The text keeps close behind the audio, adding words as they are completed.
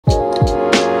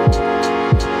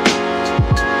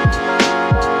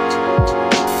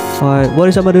Hi, what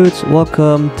is up my dudes?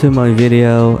 Welcome to my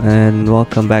video and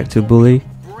welcome back to Bully.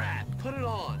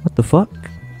 What the fuck?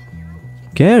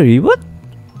 Gary, what?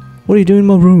 What are you doing in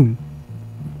my room?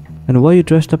 And why are you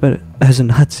dressed up as a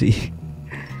Nazi?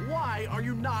 Why are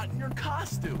you not in your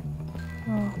costume?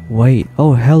 Wait,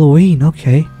 oh Halloween,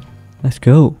 okay. Let's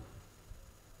go.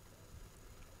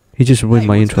 He just ruined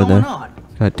my intro there.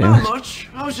 God damn Not it. much.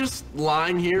 I was just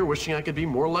lying here wishing I could be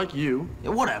more like you.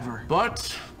 Yeah, whatever.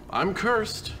 But I'm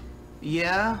cursed.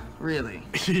 Yeah, really.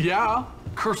 Yeah,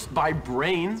 cursed by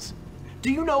brains.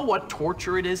 Do you know what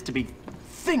torture it is to be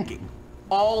thinking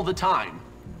all the time?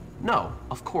 No,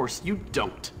 of course you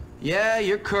don't. Yeah,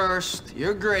 you're cursed.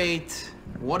 You're great.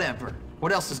 Whatever.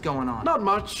 What else is going on? Not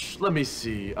much. Let me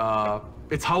see.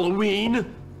 It's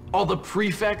Halloween. All the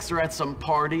prefects are at some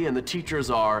party and the teachers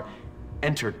are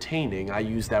entertaining. I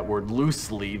use that word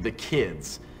loosely, the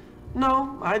kids.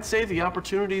 No, I'd say the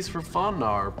opportunities for fun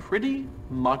are pretty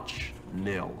much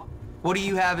nil. What do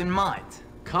you have in mind?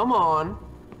 Come on,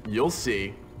 you'll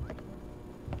see.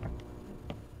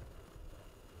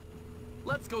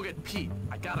 Let's go get Pete.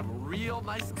 I got him a real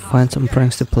nice costume. Find some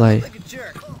pranks to play.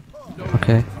 No,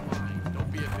 Okay. fine.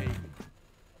 Don't be a baby.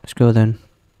 Let's go then.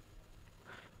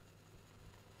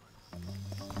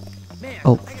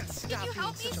 Oh. Can you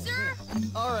help me, sir?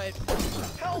 Alright.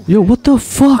 Help Yo, what the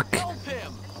fuck? Help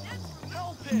him!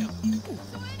 Help him!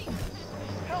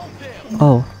 Help him!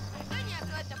 Oh, Then you have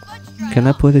to let the fudge dry can I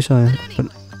off. put this on? But anyway,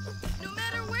 no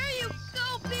matter where you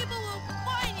go, people will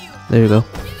find you. There you go.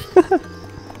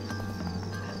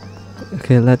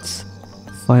 Okay, let's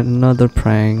find another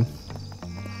prank.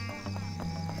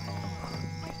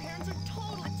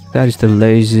 That is the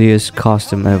laziest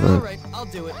costume ever. Alright, I'll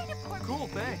do it. Cool,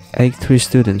 thanks. 83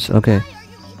 students, okay.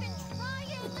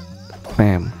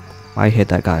 Bam. I hate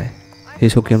that guy.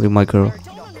 He's hooking up with my girl.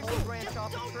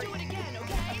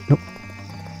 Nope.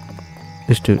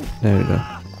 This dude. There we go.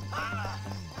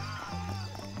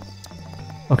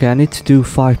 Okay, I need to do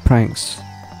 5 pranks.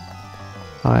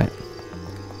 Alright.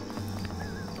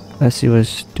 Let's see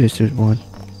what's this dude want.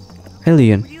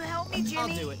 Alien. Will you help me, Jimmy? I'll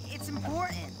do it. It's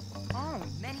important. Oh,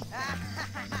 many.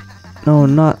 No,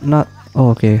 not. Oh,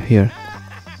 okay, here.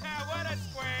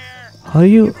 How do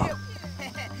you?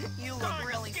 You look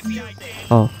really stupid.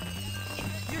 Oh,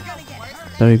 You're gonna get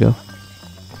hurt. there you go.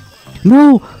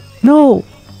 No, no,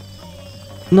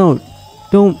 no!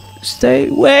 Don't stay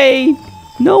away!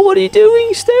 No, what are you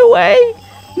doing? Stay away!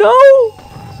 No,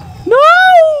 no!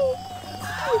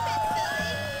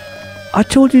 I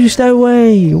told you to stay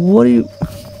away. What are you?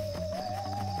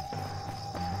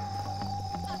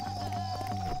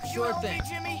 Sure thing.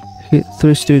 Jimmy? Hit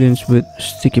 3 students with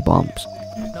sticky bombs.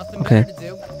 Nothing Okay. better to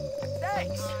do.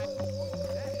 Thanks.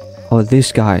 Oh,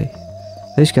 this guy.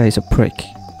 This guy is a prick.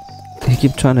 He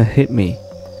keep trying to hit me.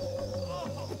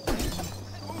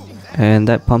 And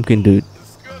that pumpkin dude.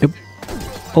 Yep.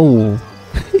 Oh,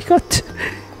 he got.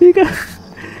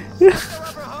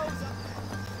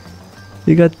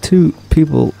 He got 2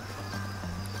 people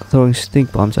throwing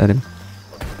stink bombs at him.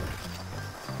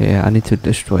 Yeah, I need to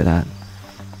destroy that.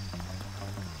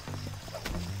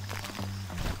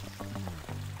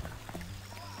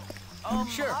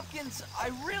 Sure. Hopkins, I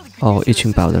really could Oh, use your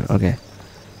itching powder. assistance. Okay,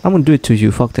 I'm gonna do it to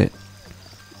you. Fuck that.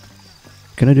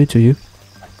 Can I do it to you?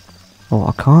 Oh,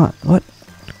 I can't. What?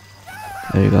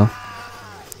 There you go.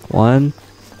 1,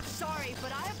 Sorry,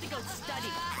 but I have to go study.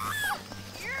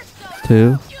 You're so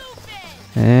 2, stupid.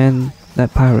 and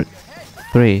that pirate.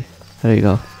 3. There you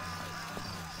go.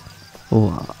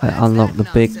 Oh, I unlocked the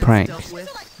big Nonsense prank. dealt with.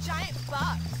 Feel like giant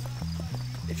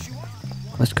bugs.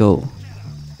 Let's go.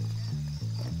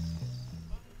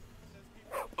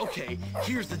 Okay,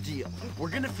 here's the deal. We're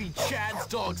gonna feed Chad's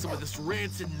dog some of this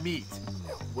rancid meat.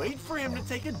 Wait for him to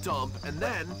take a dump, and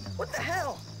then... What the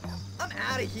hell? I'm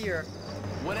out of here.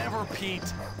 Whatever,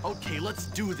 Pete. Okay, let's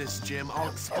do this, Jim. I'll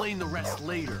explain the rest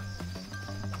later.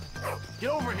 Get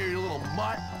over here, you little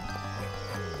mutt.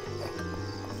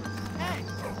 Hey!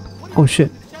 What are Oh you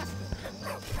shit.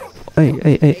 doing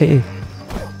to Chester? Hey.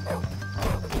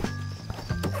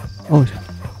 Oh,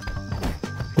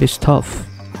 it's tough.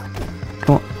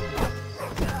 Come on.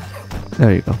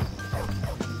 There you go.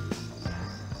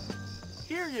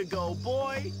 Here you go,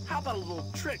 boy. How about a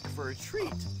little trick for a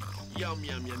treat? Yum,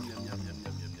 yum, yum, yum, yum, yum, yum,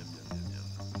 yum, yum, yum,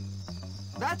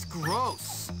 yum. That's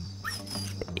gross.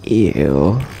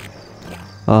 Ew.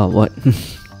 Oh, what?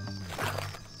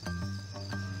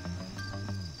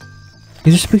 He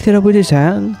just picked it up with his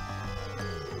hand?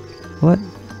 What?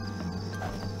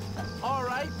 All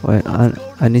right. Wait,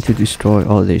 I need to destroy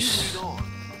all this.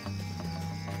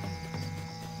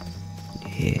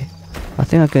 Yeah. I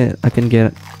think I can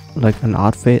get like an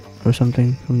outfit or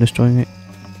something from destroying it.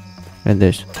 And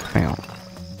this.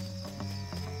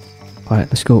 Alright,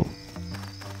 let's go.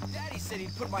 Daddy said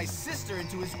he'd put my sister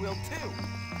into his will too.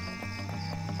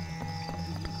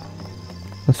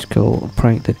 Let's go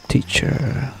prank the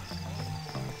teacher.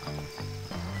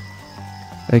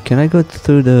 Hey, can I go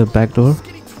through the back door?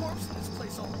 Getting twerps in this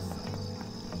place almost.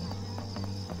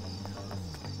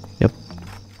 Yep.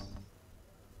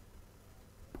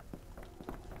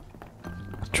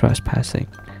 Trespassing.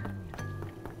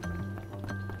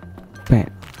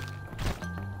 Bam.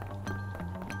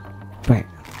 Bam.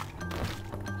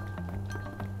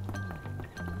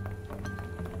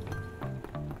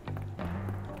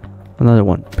 Another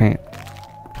one. Bam.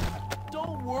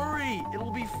 Don't worry,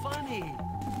 it'll be funny.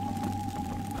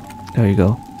 There you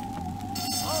go.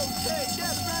 Okay,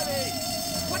 get ready.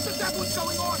 What the devil's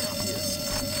going on out here?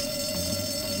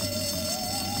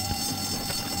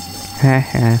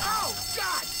 Haha. Oh,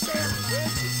 God damn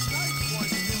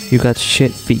it. You got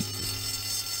shit feet.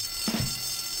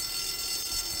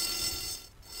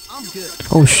 I'm good.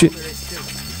 Oh shit.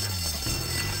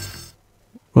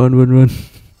 Run, run, run.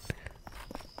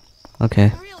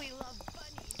 Okay. Really love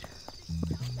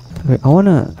bunnies. Wait, I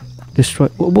wanna destroy.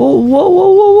 Whoa, whoa, whoa,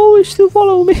 whoa, whoa, whoa! You still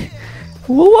follow me?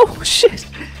 Whoa, whoa, shit!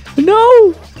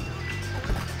 No!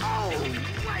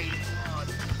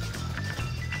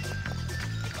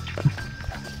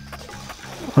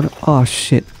 Oh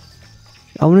shit!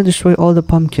 I wanna destroy all the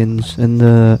pumpkins and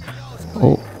the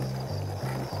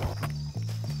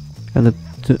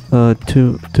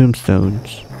two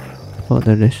tombstones. Oh,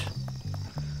 there it is.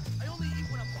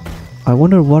 I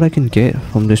wonder what I can get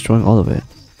from destroying all of it.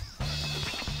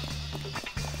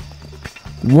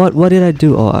 What did I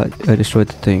do? Oh, I destroyed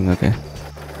the thing. Okay.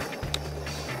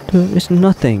 Dude, it's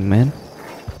nothing, man.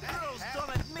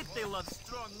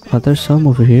 Oh, there's some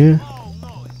over here.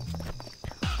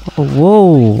 Oh,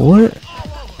 whoa! What?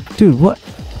 Dude, what?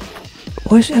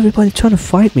 Why is everybody trying to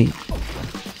fight me?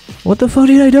 What the fuck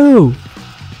did I do?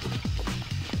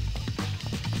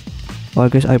 Well, I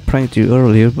guess I pranked you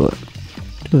earlier, but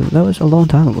dude, that was a long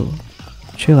time ago.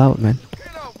 Chill out, man.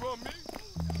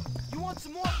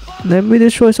 Let me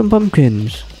destroy some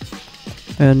pumpkins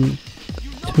and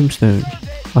tombstones.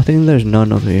 I think there's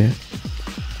none over here.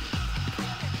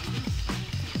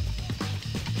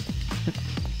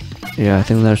 Yeah, I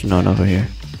think there's none over here.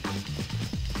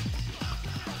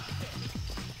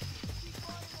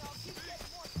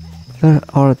 There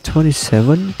are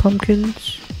 27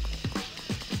 pumpkins.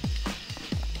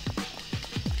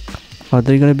 Are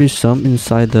there gonna be some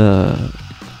inside the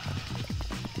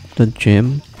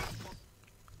gym?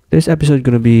 This episode is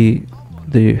gonna be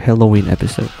the Halloween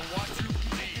episode.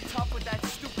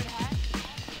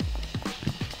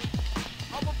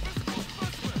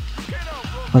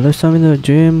 Are there some in the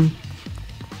gym?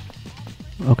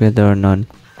 Okay, there are none.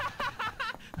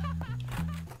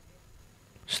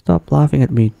 Stop laughing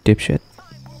at me, dipshit.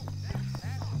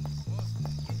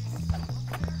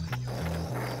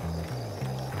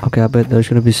 Okay, I bet there's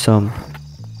gonna be some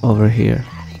over here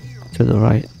to the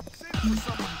right.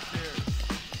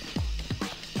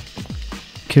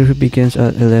 Curfew begins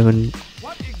at 11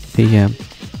 p.m.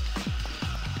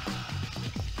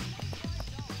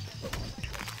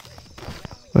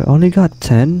 We only got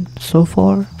 10 so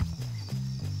far.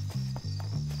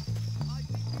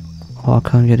 Oh, I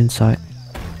can't get inside.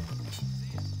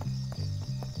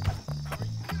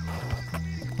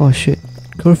 Oh shit.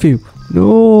 Curfew.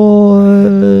 No.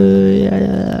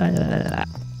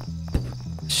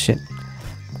 Shit.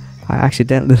 I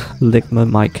accidentally licked my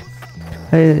mic.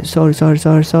 Hey, sorry.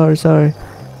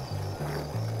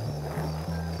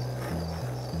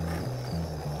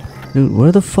 Dude,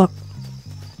 where the fuck?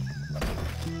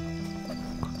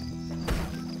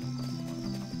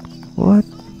 What?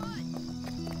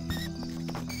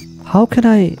 How can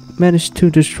I manage to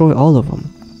destroy all of them?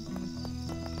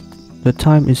 The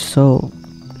time is so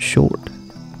short.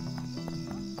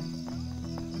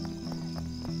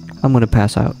 I'm gonna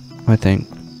pass out, I think.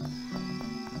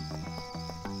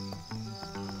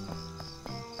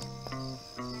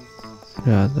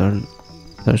 Yeah,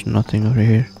 there's nothing over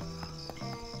here.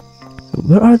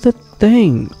 Where are the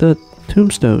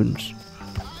tombstones?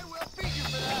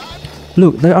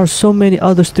 Look, there are so many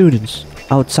other students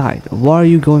outside. Why are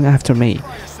you going after me?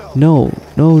 No.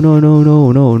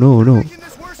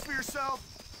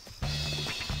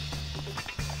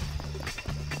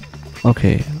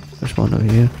 Okay, there's one over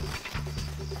here.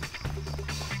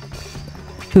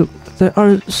 Look, there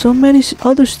are so many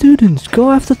other students. Go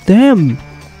after them.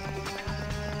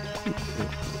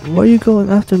 Why are you going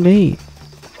after me?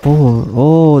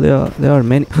 Oh, there are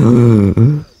many.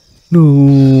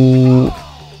 No.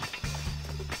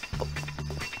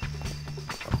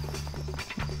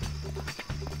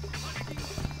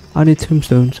 I need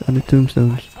tombstones. I need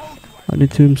tombstones. I need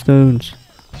tombstones.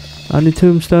 I need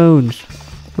tombstones.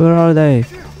 Where are they?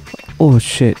 Oh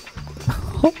shit.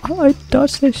 I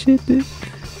dodged that shit, dude.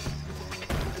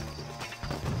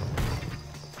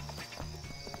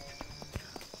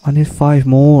 I need 5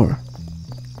 more.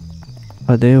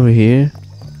 Are they over here?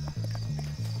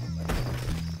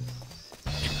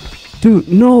 Dude,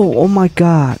 no! Oh my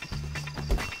god!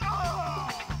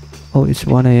 Oh, it's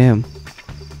 1 AM.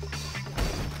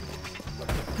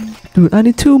 Dude, I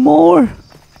need 2 more!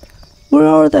 Where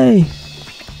are they?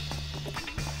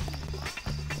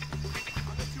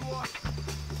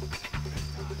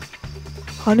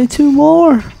 I need 2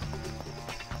 more!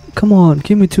 Come on,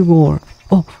 give me 2 more.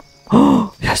 Oh!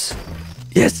 Oh! Yes!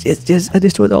 Yes, yes, yes! I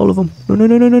destroyed all of them! No, no,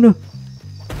 no, no, no, no!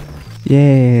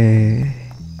 Yeah!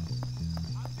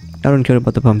 I don't care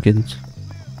about the pumpkins.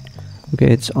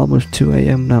 Okay, it's almost 2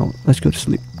 AM now. Let's go to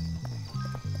sleep.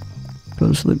 Go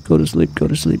to sleep, go to sleep, go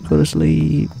to sleep, go to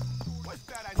sleep.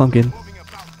 Pumpkin.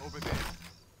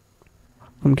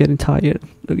 I'm getting tired.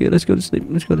 Okay, let's go to sleep.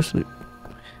 Let's go to sleep.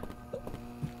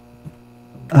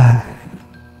 I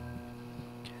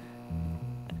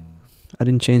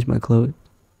didn't change my clothes.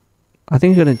 I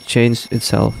think it's gonna change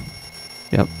itself.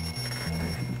 Yep.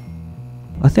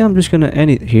 I think I'm just gonna end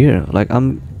it here. Like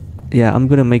I'm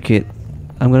gonna make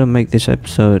this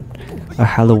episode a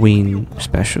Halloween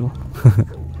special.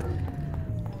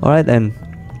 Alright then.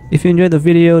 If you enjoyed the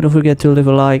video, don't forget to leave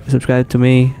a like, subscribe to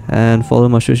me, and follow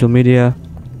my social media.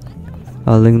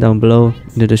 I'll link down below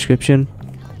in the description.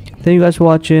 Thank you guys for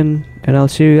watching, and I'll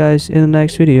see you guys in the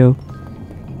next video.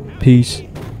 Peace.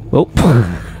 Oh,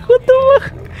 what the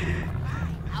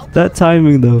fuck? That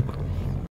timing though.